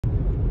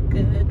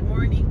Good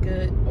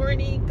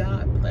morning.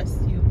 God bless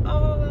you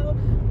all.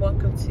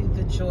 Welcome to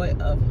the Joy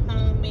of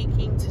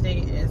Homemaking.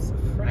 Today is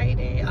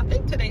Friday. I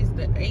think today's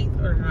the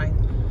 8th or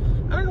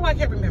 9th. I don't know why I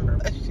can't remember.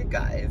 Bless you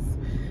guys.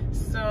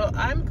 So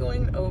I'm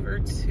going over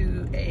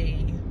to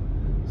a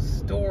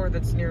store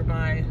that's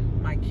nearby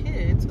my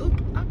kids. Oop,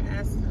 I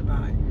passed it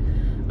by.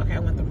 Okay, I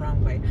went the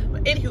wrong way.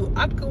 But anywho,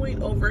 I'm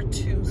going over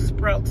to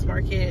Sprouts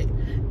Market.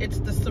 It's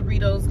the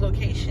Cerritos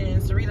location.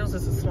 Cerritos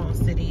is a small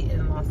city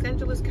in Los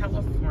Angeles,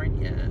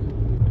 California.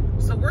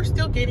 So we're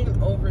still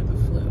getting over the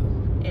flu.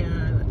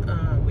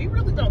 And we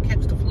really don't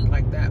catch the flu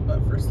like that.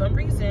 But for some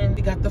reason,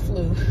 we got the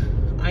flu.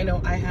 I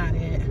know I had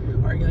it.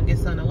 Our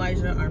youngest son,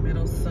 Elijah. Our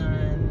middle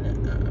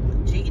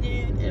son,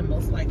 Jaden. And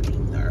most likely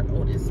our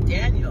oldest,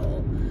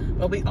 Daniel.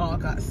 But we all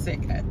got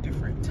sick at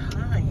different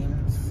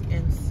times.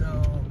 And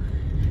so...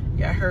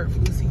 yeah, I heard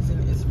flu season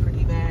is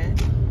pretty bad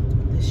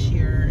this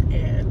year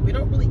and we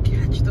don't really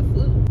catch the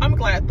flu. I'm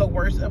glad the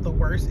worst of the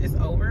worst is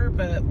over,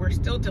 but we're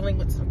still dealing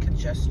with some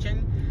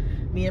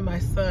congestion. Me and my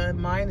son,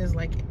 mine is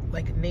like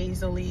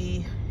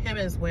nasally, him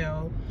as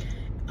well.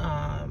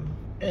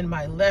 In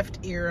my left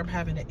ear, I'm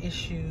having an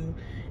issue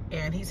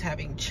and he's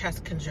having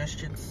chest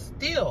congestion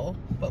still,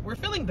 but we're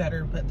feeling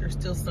better, but there's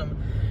still some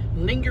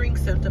lingering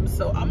symptoms.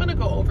 So I'm gonna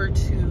go over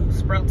to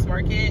Sprouts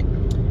Market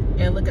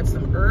and look at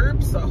some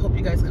herbs. So I hope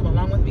you guys come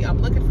along with me.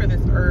 I'm looking for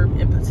this herb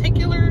in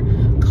particular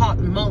called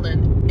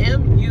mullein,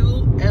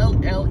 M-U-L-L-E-N.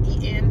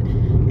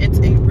 It's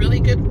a really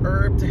good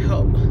herb to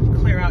help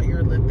clear out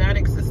your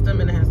lymphatic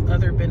system, and it has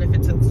other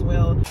benefits as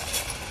well.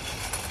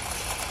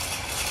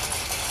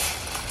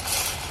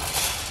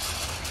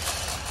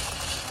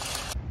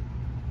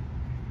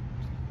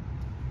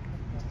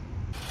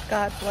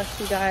 God bless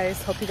you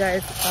guys. Hope you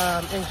guys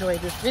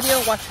enjoyed this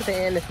video. Watch to the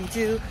end. If you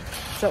do,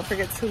 don't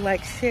forget to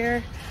like,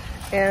 share,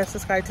 and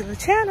subscribe to the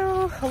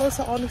channel. Hello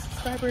to all new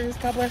subscribers.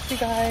 God bless you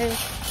guys.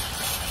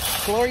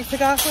 Glory to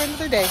God for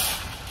another day.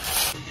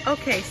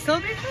 Okay, so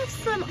they have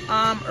some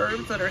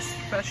herbs that are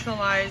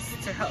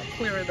specialized to help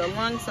clear the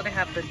lungs. So they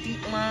have the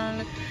deep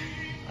lung.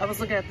 I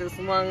was looking at this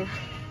lung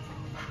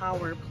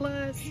power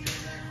plus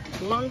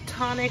lung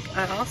tonic.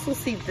 I also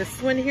see this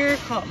one here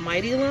called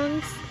Mighty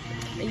Lungs,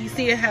 and you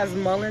see it has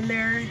mullein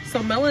there. So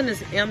mullein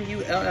is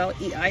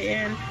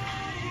M-U-L-L-E-I-N,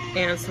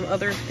 and some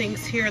other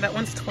things here. That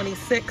one's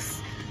 26.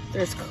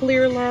 There's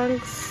clear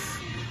lungs,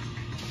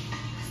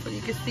 so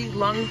you can see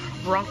lung,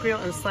 bronchial,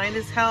 and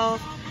sinus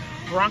health,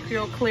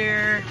 bronchial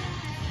clear.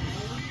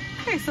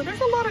 Okay, so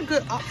there's a lot of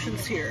good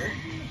options here.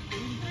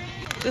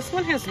 This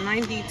one has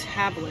 90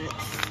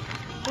 tablets.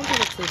 I wonder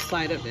what's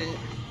inside of it.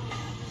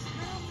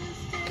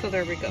 So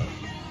there we go.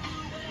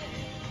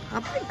 I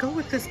might go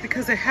with this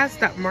because it has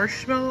that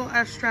marshmallow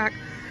extract.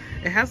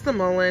 It has the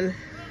mullein.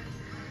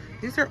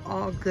 These are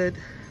all good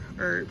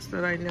herbs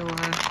that I know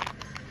of.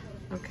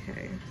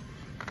 Okay.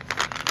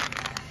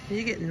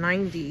 You get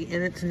 90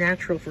 and it's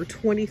natural for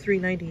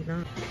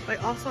 $23.99. I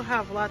also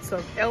have lots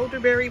of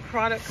elderberry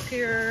products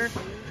here.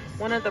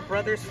 One of the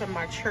brothers from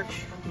my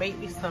church made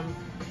me some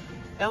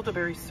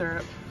elderberry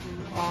syrup,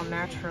 all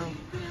natural.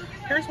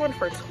 Here's one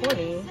for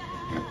 20.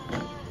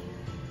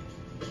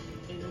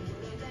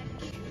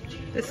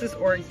 This is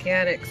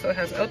organic, so it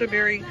has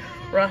elderberry,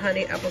 raw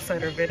honey, apple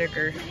cider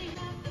vinegar.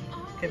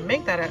 You can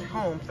make that at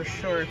home for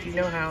sure if you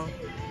know how.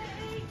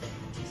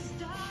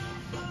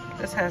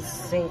 This has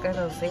zinc. I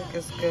know zinc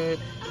is good.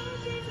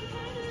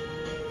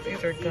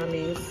 These are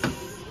gummies.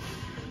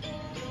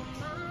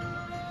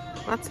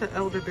 Lots of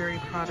elderberry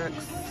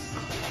products.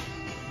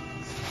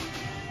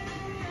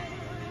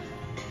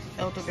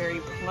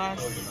 Elderberry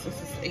Plus.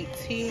 This is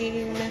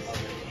 18.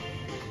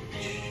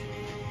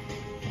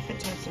 Different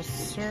types of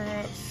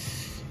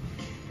syrups.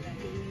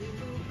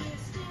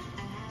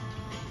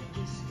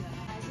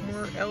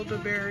 More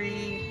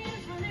elderberry.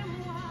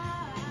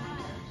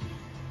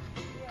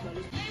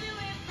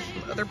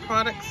 Other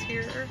products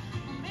here.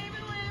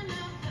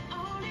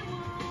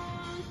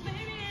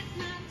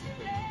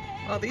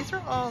 Oh, these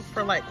are all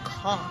for like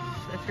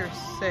cough if you're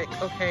sick.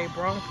 Okay,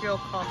 bronchial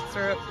cough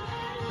syrup,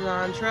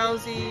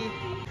 non-drowsy.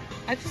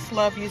 I just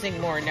love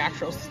using more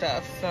natural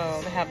stuff.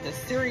 So they have this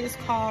serious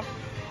cough,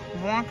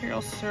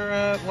 bronchial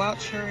syrup, wild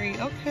cherry.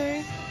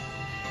 Okay,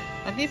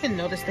 I've even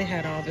noticed they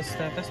had all this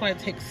stuff. That's why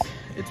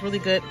it's really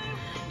good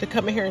to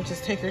come in here and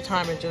just take your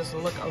time and just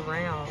look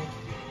around.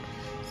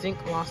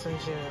 Zinc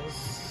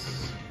lozenges.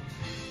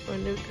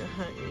 Manuka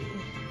honey.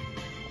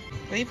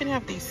 They even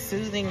have these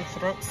soothing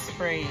throat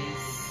sprays.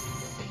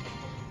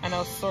 I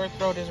know sore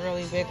throat is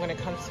really big when it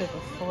comes to the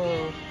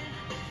flu.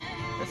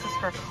 This is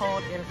for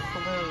cold and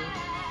flu.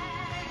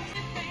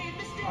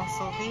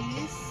 Also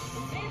these.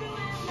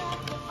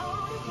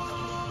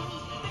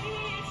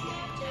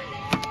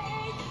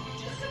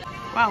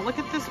 Wow, look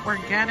at this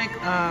organic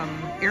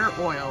ear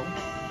oil.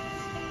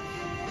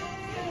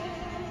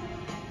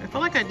 I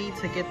feel like I need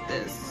to get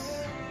this.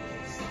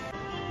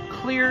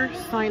 Clear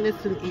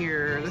sinus and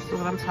ear. This is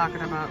what I'm talking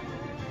about.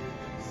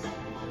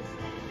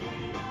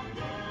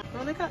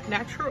 Oh, they got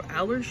natural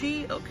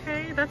allergy.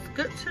 Okay, that's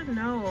good to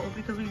know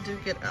because we do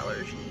get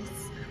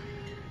allergies.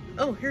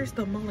 Oh, here's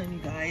the mullein, you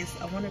guys.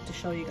 I wanted to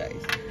show you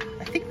guys.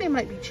 I think they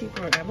might be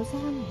cheaper on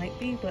Amazon, might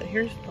be, but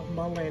here's the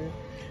mullein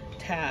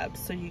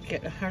tabs. So you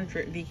get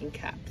 100 vegan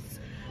caps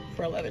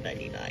for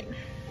 $11.99.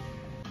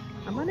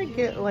 I'm gonna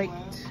get like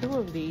 2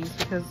 of these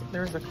because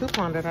there's a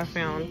coupon that I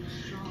found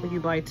where you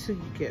buy 2,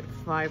 you get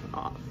 5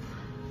 off.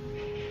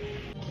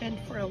 And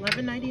for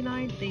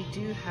 $11.99, they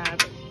do have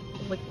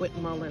liquid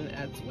mullein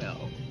as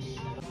well.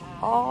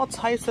 All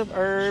types of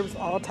herbs,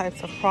 all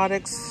types of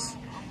products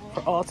for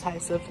all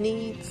types of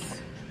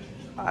needs.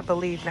 I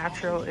believe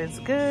natural is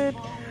good.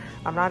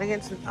 I'm not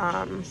against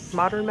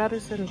modern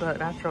medicine, but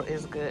natural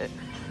is good,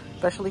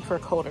 especially for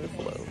cold and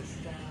flu.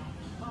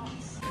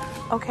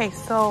 Okay,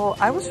 so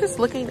I was just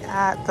looking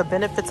at the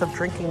benefits of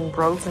drinking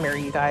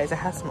rosemary, you guys. It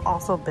has some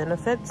also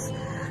benefits.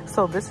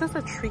 So this is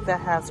a tree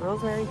that has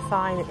rosemary,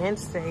 thyme, and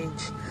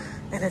sage,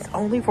 and it's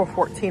only for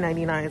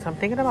 $14.99. So I'm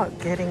thinking about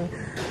getting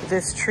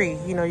this tree.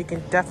 You know, you can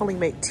definitely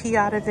make tea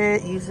out of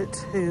it, use it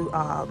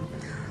to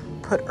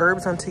put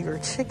herbs onto your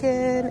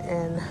chicken.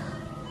 And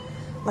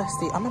let's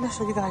see, I'm gonna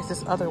show you guys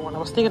this other one. I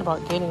was thinking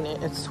about getting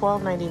it. It's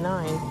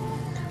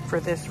 $12.99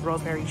 for this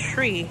rosemary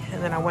tree.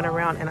 And then I went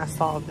around and I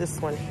saw this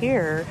one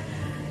here,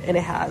 and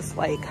it has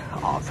like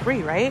all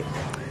 3, right?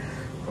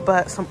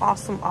 But some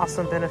awesome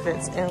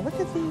benefits. And look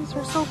at these,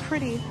 they're so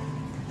pretty.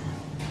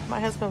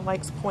 My husband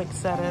likes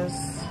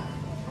poinsettias.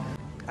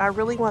 I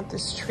really want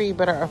this tree,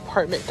 but our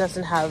apartment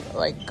doesn't have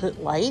like good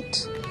light.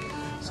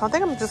 So I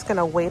think I'm just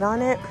gonna wait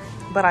on it.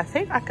 But I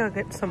think I could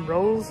get some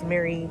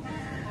rosemary,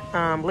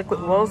 liquid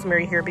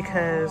rosemary here,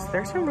 because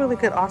there's some really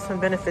good,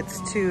 awesome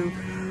benefits to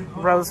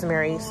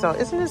rosemary. So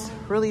isn't this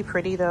really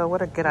pretty though?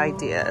 What a good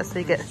idea. So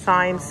you get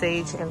thyme,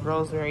 sage, and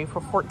rosemary for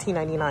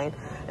 $14.99.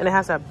 And it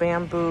has a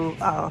bamboo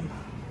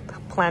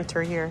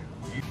planter here.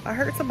 I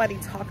heard somebody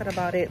talking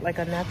about it, like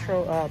a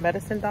natural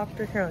medicine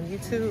doctor here on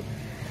YouTube.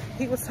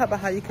 He was talking about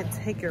how you can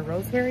take your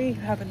rosemary you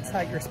have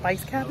inside your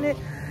spice cabinet.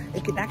 You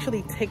can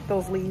actually take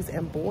those leaves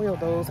and boil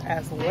those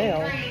as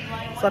well.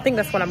 So I think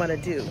that's what I'm gonna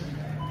do.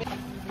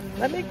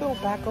 Let me go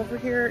back over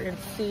here and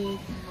see.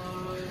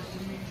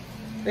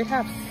 They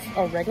have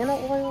oregano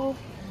oil.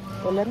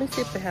 Well, let me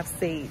see if they have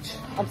sage.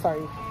 I'm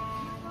sorry,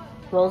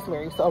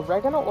 rosemary. So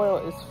oregano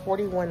oil is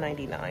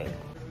 $41.99.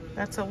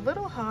 That's a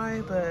little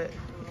high, but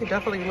you can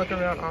definitely look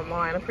around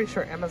online. I'm pretty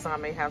sure Amazon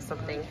may have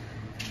something.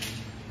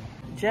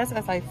 Just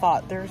as I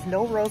thought, there's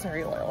no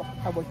rosemary oil.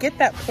 I would get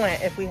that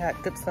plant if we had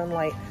good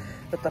sunlight,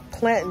 but the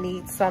plant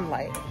needs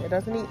sunlight. It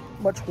doesn't need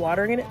much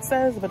watering, it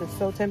says, but it's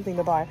so tempting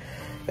to buy.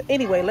 But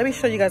anyway, let me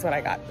show you guys what I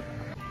got.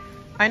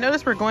 I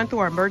noticed we're going through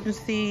our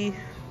emergency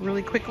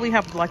really quickly.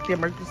 Have like the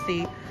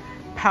emergency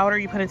powder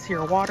you put into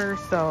your water.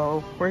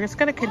 So we're just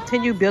gonna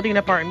continue building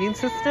up our immune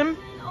system.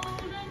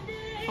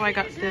 So I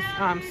got this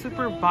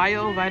Super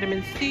Bio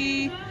Vitamin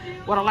C.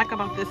 What I like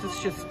about this is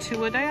just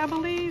 2 a day, I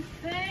believe.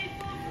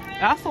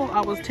 Also, I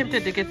was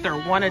tempted to get their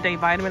 1 a day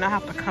vitamin. I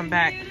have to come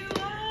back,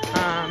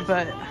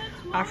 but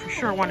I for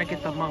sure want to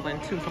get the mullein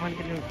too. So I'm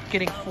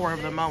getting 4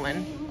 of the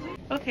mullein.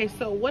 Okay,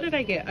 so what did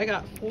I get? I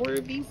got 4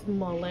 of these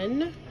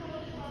mullein,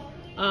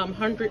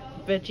 100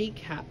 veggie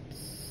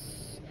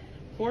caps,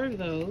 4 of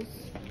those.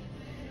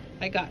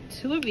 I got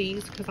 2 of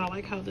these because I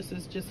like how this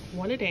is just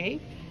 1 a day.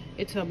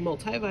 It's a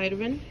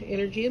multivitamin,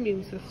 energy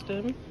immune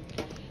system.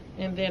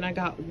 And then I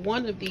got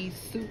 1 of these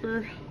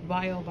Super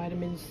Bio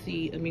Vitamin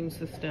C immune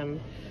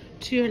system,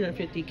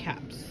 250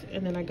 caps.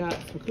 And then I got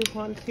some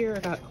coupons here. I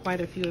got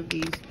quite a few of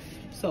these,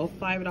 so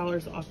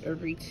 $5 off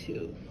every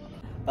 2.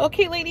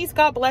 Okay, ladies,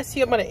 God bless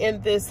you. I'm going to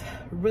end this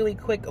really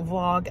quick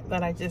vlog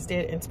that I just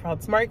did in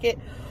Sprouts Market.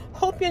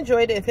 Hope you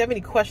enjoyed it. If you have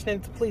any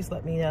questions, please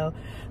let me know.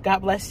 God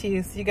bless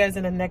you. See you guys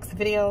in the next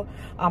video.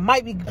 I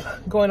might be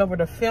going over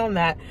to film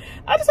that.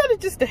 I decided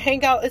just to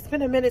hang out. It's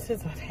been a minute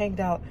since I've hanged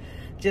out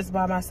just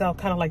by myself,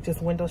 kind of like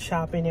just window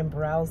shopping and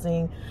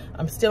browsing.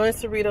 I'm still in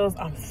Cerritos.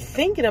 I'm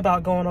thinking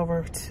about going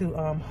over to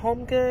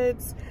Home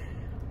Goods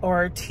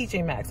or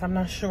TJ Maxx. I'm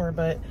not sure,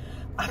 but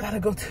I gotta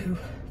go to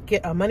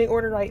get a money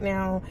order right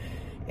now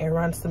and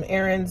run some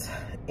errands.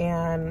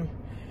 And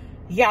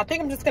yeah, I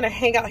think I'm just gonna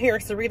hang out here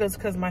in Cerritos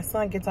because my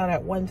son gets out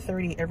at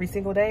 1:30 every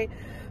single day.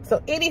 So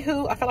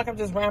anywho, I feel like I'm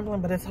just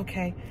rambling, but it's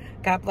okay.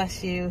 God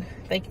bless you.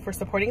 Thank you for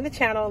supporting the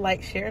channel.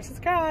 Like, share, and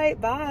subscribe.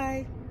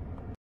 Bye.